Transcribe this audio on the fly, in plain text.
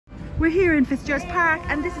We're here in Fitzgerald's Park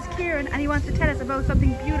and this is Kieran and he wants to tell us about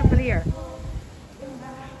something beautiful here.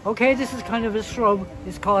 Okay, this is kind of a shrub.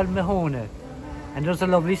 It's called mahona and there's a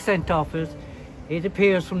lovely scent off it. It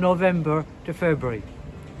appears from November to February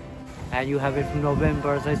and you have it from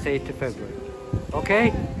November, as I say, to February.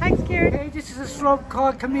 Okay? Thanks, Kieran. Okay, this is a shrub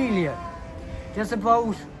called camellia. There's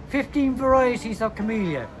about 15 varieties of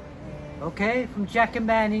camellia. Okay, from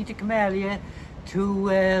Jacomani to camellia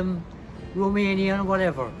to Romanian or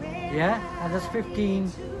whatever. Yeah, and there's 15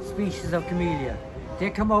 species of camellia. They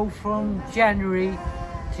come out from January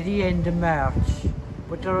to the end of March,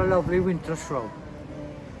 but they're a lovely winter shrub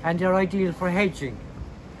and they're ideal for hedging.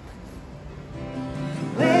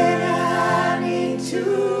 When I need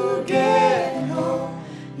to